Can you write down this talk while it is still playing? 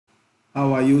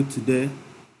How are you today?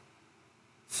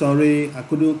 Sorry, I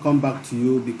couldn't come back to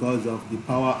you because of the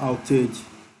power outage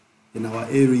in our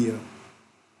area.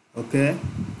 Okay?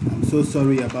 I'm so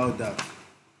sorry about that.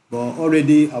 But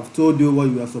already I've told you what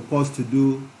you are supposed to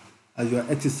do as your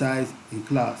exercise in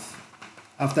class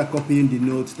after copying the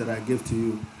notes that I gave to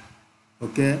you.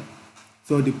 Okay?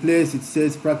 So the place it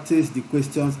says practice the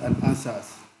questions and answers.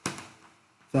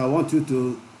 So I want you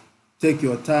to take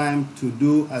your time to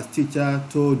do as teacher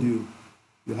told you.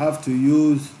 You have to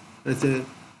use, let's say,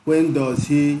 when does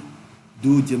he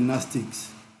do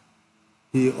gymnastics?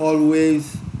 He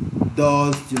always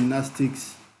does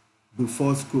gymnastics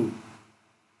before school.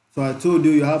 So I told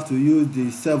you you have to use the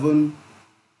seven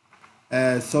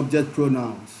subject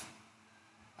pronouns.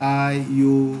 I,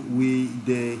 you, we,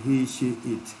 they, he, she,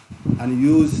 it. And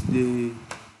use the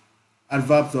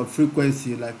adverbs of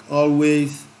frequency like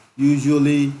always,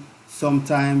 usually,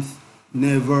 sometimes,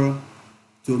 never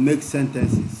to make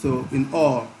sentences. So in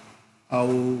all, I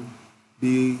will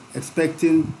be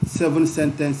expecting 7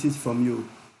 sentences from you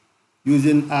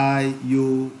using I,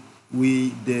 you, we,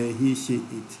 they, he, she,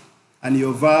 it. And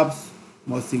your verbs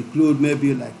must include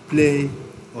maybe like play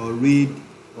or read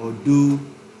or do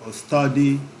or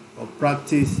study or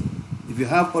practice. If you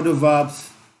have other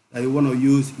verbs that you want to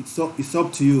use, it's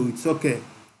up to you. It's okay.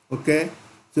 Okay?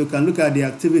 So you can look at the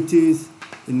activities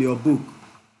in your book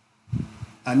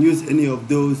and use any of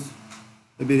those.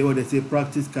 Maybe what they say,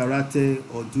 practice karate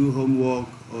or do homework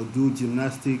or do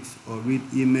gymnastics or read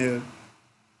email.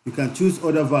 You can choose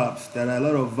other verbs. There are a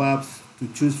lot of verbs to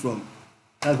choose from.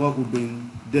 That's what we've been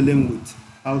dealing with,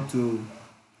 how to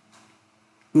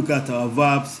look at our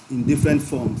verbs in different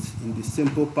forms, in the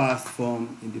simple past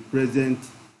form, in the present,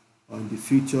 or in the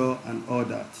future, and all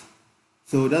that.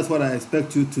 So that's what I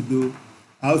expect you to do.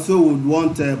 I also would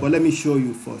want, but let me show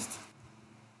you first.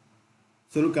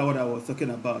 So look at what I was talking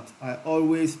about. I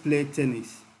always play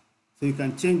tennis. So you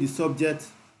can change the subject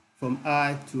from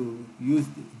I to use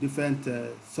different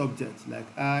subjects. Like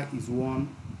I is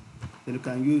one. Then you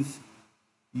can use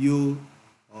you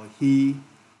or he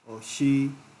or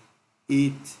she,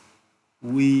 it,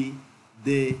 we,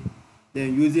 they.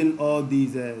 Then using all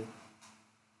these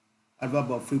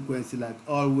adverb of frequency like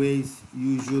always,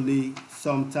 usually,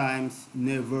 sometimes,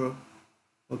 never.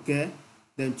 Okay?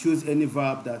 Then choose any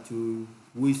verb that you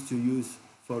wish to use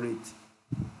for it.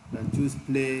 Then choose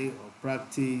play or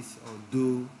practice or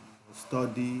do or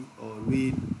study or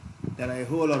read. There are a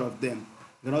whole lot of them.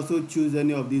 You can also choose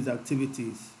any of these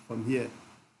activities from here.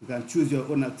 You can choose your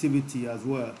own activity as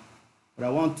well. But I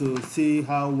want to see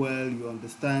how well you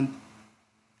understand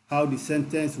how the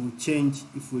sentence will change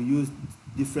if we use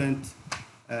different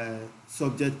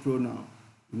subject pronoun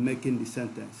in making the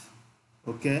sentence.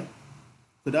 Okay?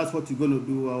 So that's what you're going to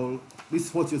do. This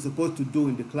is what you're supposed to do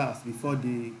in the class before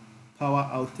the power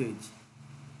outage.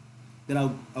 Then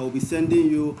I will be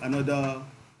sending you another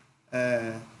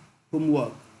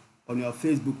homework on your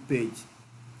Facebook page.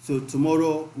 So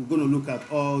tomorrow we're going to look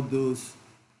at all those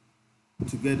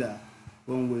together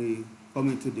when we come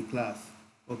into the class.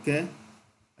 Okay?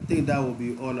 I think that will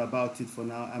be all about it for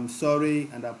now. I'm sorry,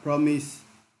 and I promise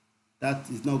that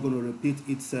is not going to repeat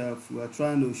itself. We are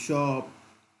trying to show up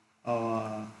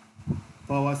our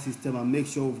power system and make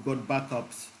sure we've got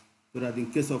backups so that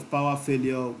in case of power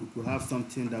failure, we could have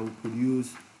something that we could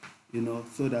use,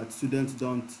 so that students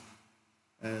don't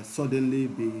suddenly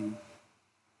be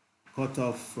cut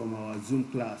off from our Zoom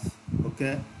class.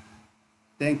 Okay?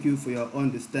 Thank you for your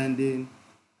understanding,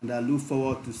 and I look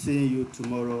forward to seeing you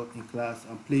tomorrow in class.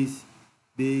 And please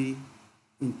be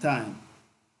in time.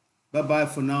 Bye-bye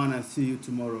for now, and I'll see you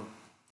tomorrow.